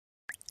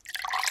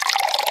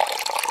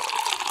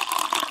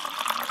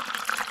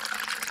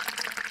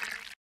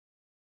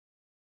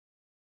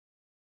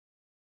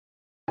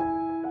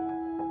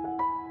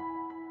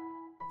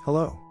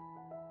Hello.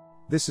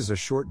 This is a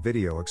short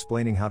video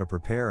explaining how to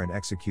prepare and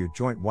execute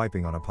joint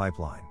wiping on a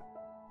pipeline.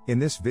 In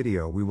this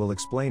video we will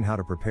explain how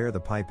to prepare the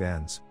pipe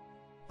ends,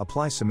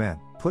 apply cement,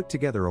 put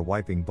together a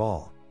wiping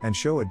ball, and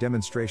show a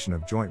demonstration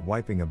of joint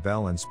wiping a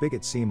bell and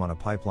spigot seam on a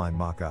pipeline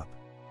mock-up.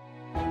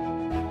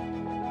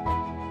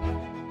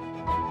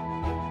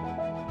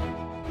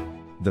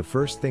 The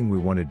first thing we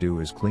want to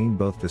do is clean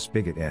both the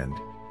spigot end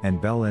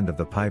and bell end of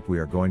the pipe we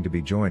are going to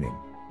be joining.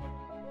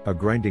 A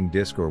grinding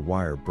disc or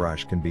wire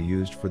brush can be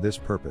used for this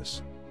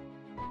purpose.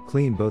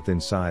 Clean both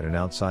inside and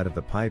outside of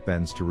the pipe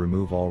ends to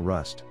remove all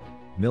rust,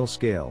 mill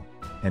scale,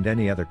 and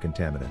any other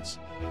contaminants.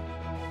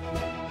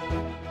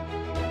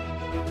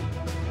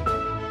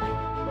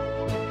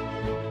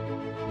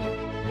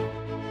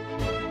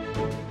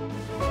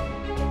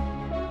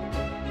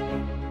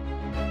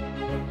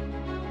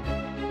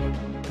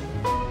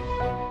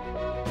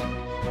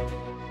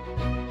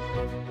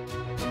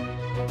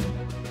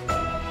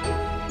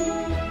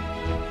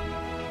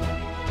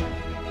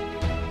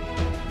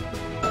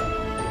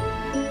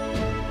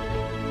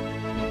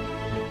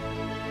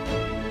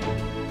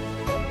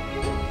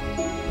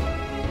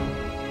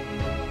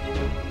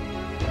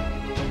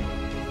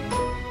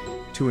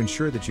 To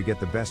ensure that you get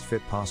the best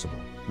fit possible,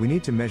 we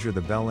need to measure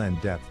the bell end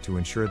depth to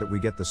ensure that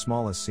we get the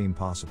smallest seam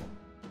possible.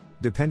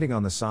 Depending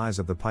on the size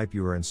of the pipe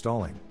you are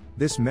installing,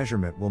 this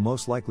measurement will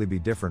most likely be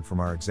different from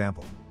our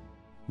example.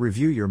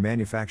 Review your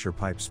manufacturer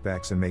pipe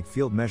specs and make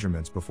field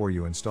measurements before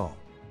you install.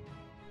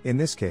 In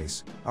this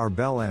case, our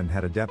bell end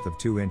had a depth of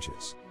 2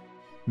 inches.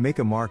 Make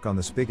a mark on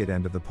the spigot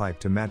end of the pipe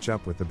to match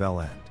up with the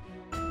bell end.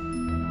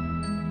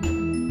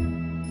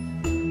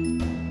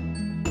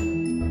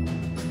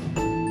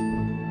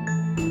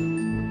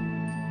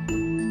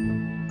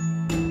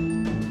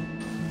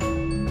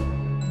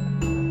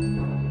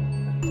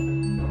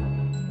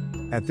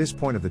 At this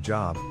point of the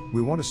job,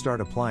 we want to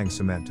start applying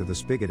cement to the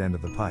spigot end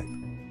of the pipe.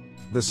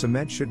 The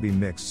cement should be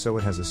mixed so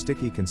it has a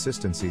sticky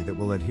consistency that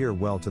will adhere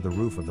well to the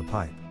roof of the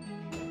pipe.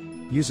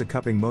 Use a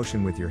cupping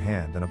motion with your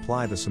hand and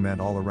apply the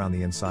cement all around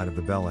the inside of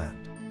the bell end.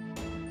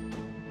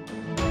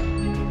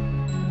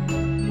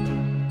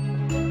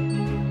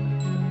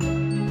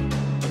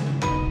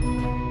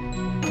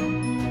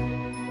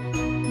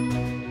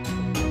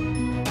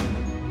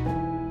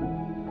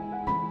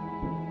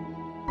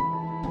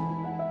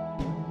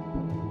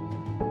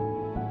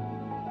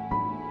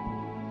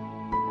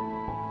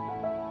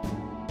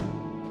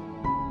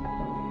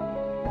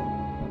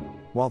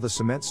 While the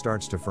cement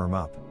starts to firm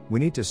up, we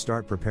need to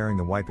start preparing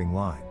the wiping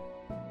line.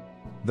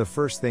 The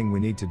first thing we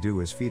need to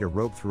do is feed a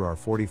rope through our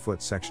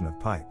 40-foot section of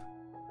pipe.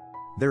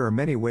 There are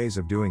many ways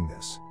of doing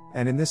this,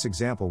 and in this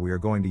example we are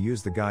going to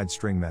use the guide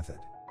string method.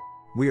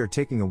 We are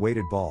taking a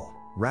weighted ball,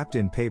 wrapped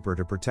in paper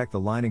to protect the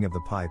lining of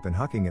the pipe and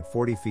hucking it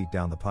 40 feet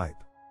down the pipe.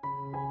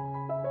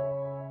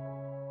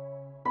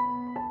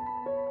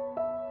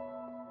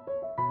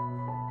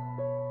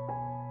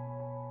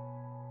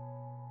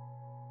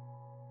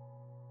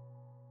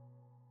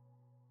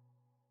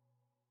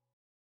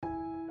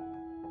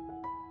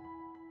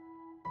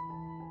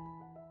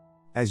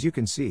 As you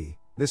can see,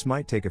 this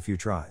might take a few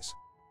tries.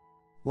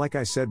 Like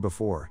I said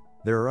before,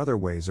 there are other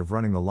ways of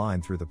running the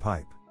line through the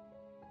pipe.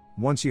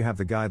 Once you have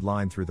the guide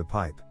line through the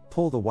pipe,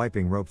 pull the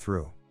wiping rope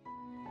through.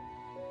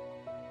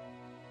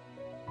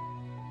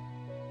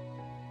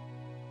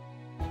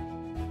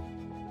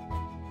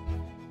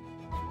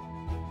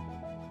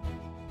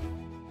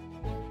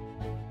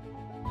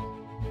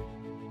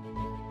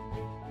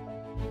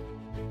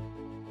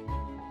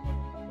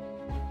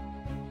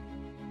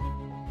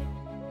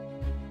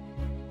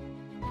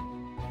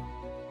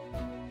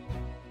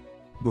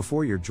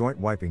 Before your joint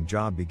wiping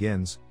job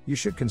begins, you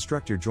should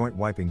construct your joint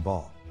wiping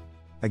ball.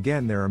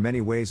 Again, there are many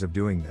ways of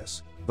doing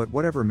this, but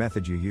whatever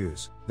method you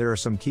use, there are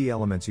some key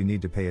elements you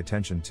need to pay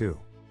attention to.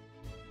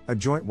 A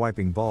joint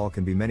wiping ball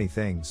can be many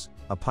things: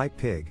 a pipe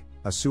pig,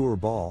 a sewer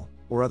ball,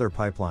 or other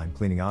pipeline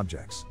cleaning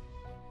objects.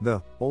 The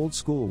old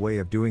school way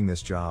of doing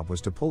this job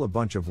was to pull a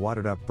bunch of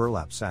wadded up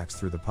burlap sacks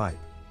through the pipe.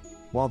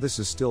 While this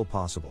is still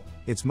possible,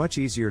 it's much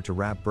easier to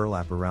wrap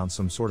burlap around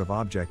some sort of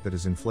object that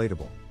is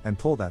inflatable, and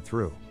pull that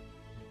through.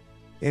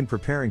 In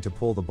preparing to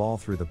pull the ball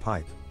through the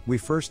pipe, we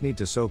first need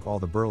to soak all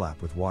the burlap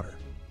with water.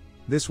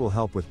 This will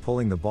help with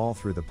pulling the ball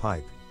through the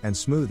pipe, and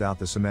smooth out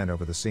the cement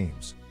over the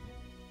seams.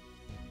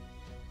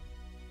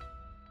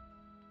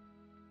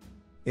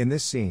 In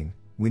this scene,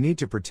 we need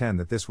to pretend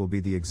that this will be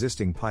the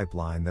existing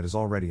pipeline that is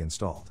already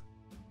installed.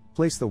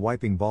 Place the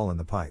wiping ball in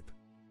the pipe.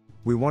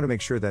 We want to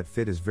make sure that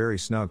fit is very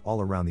snug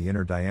all around the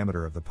inner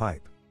diameter of the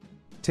pipe.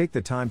 Take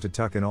the time to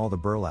tuck in all the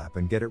burlap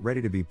and get it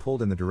ready to be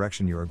pulled in the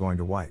direction you are going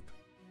to wipe.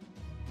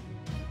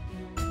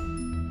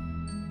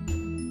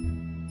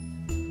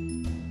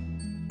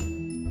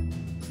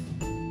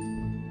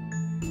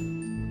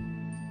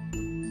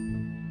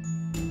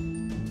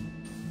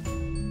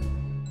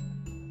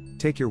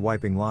 Take your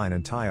wiping line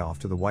and tie off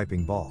to the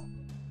wiping ball.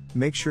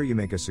 Make sure you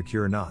make a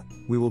secure knot,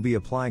 we will be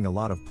applying a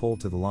lot of pull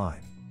to the line.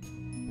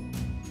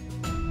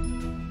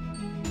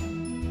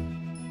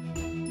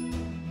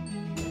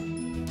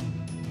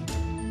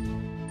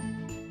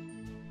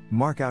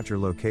 Mark out your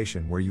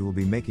location where you will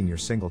be making your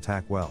single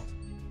tack weld.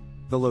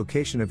 The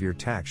location of your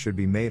tack should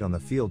be made on the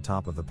field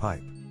top of the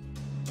pipe.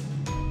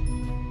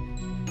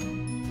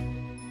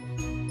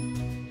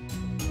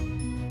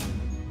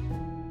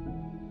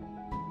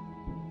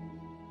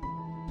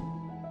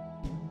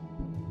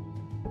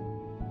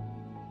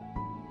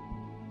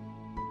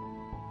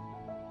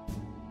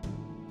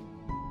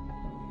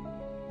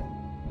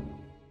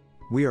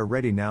 We are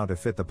ready now to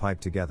fit the pipe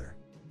together.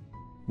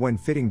 When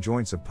fitting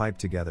joints of pipe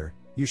together,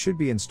 you should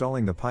be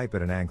installing the pipe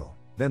at an angle,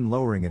 then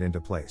lowering it into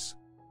place.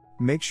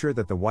 Make sure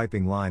that the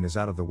wiping line is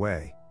out of the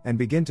way, and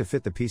begin to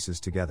fit the pieces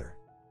together.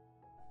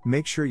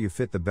 Make sure you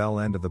fit the bell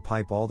end of the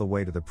pipe all the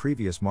way to the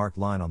previous marked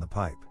line on the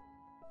pipe.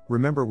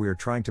 Remember, we are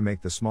trying to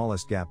make the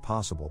smallest gap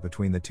possible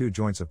between the two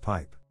joints of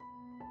pipe.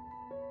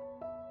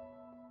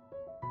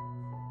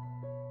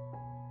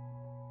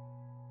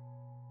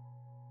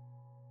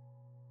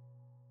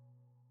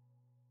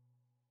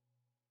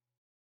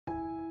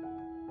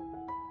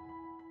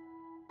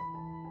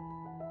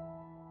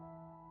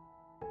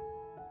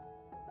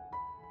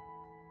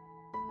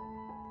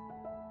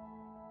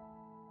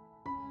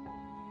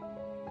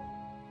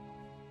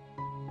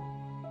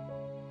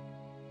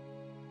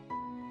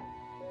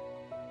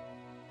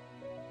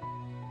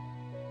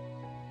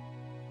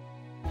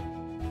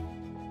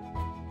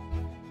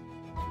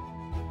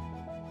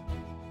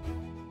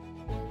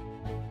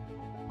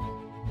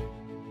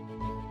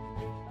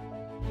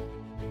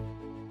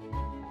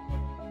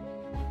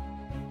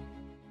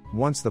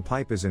 Once the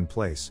pipe is in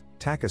place,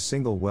 tack a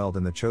single weld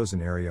in the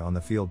chosen area on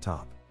the field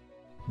top.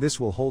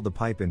 This will hold the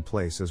pipe in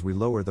place as we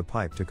lower the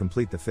pipe to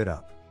complete the fit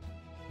up.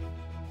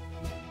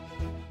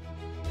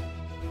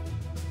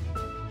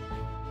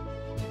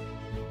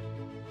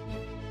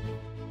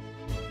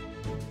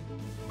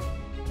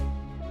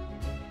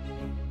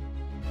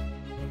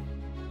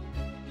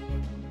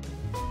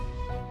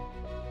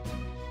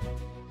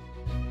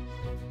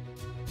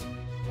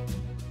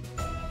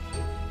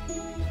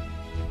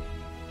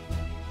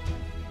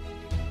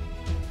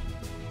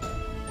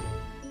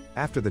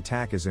 After the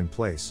tack is in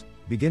place,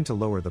 begin to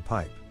lower the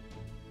pipe.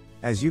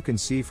 As you can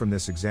see from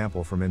this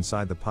example from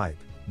inside the pipe,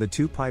 the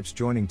two pipes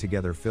joining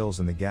together fills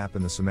in the gap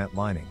in the cement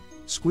lining,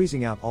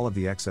 squeezing out all of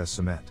the excess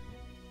cement.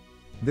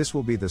 This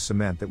will be the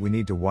cement that we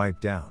need to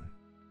wipe down.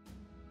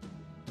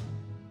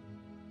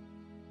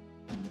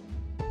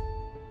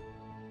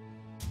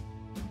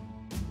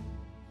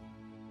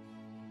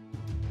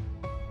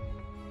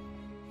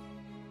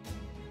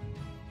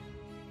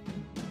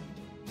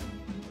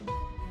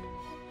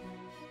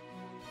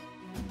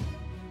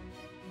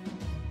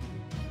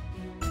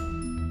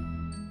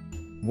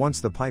 Once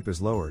the pipe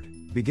is lowered,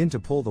 begin to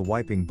pull the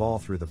wiping ball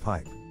through the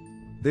pipe.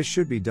 This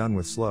should be done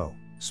with slow,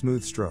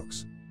 smooth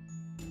strokes.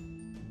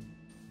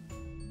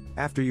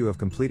 After you have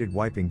completed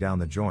wiping down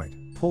the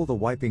joint, pull the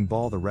wiping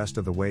ball the rest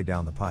of the way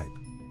down the pipe.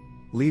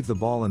 Leave the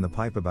ball in the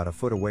pipe about a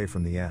foot away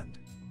from the end.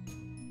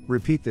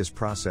 Repeat this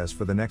process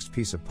for the next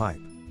piece of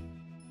pipe.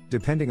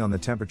 Depending on the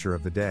temperature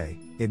of the day,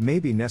 it may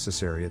be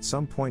necessary at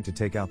some point to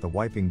take out the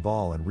wiping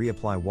ball and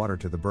reapply water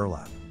to the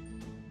burlap.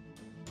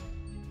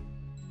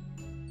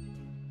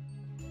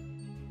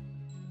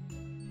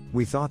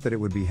 We thought that it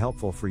would be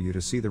helpful for you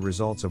to see the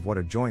results of what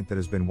a joint that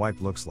has been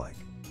wiped looks like.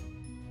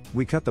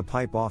 We cut the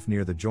pipe off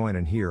near the joint,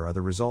 and here are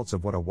the results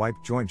of what a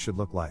wiped joint should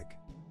look like.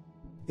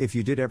 If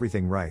you did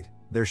everything right,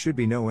 there should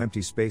be no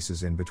empty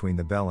spaces in between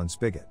the bell and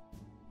spigot.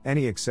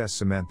 Any excess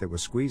cement that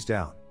was squeezed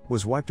out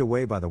was wiped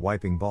away by the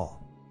wiping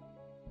ball.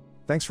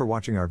 Thanks for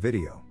watching our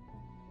video.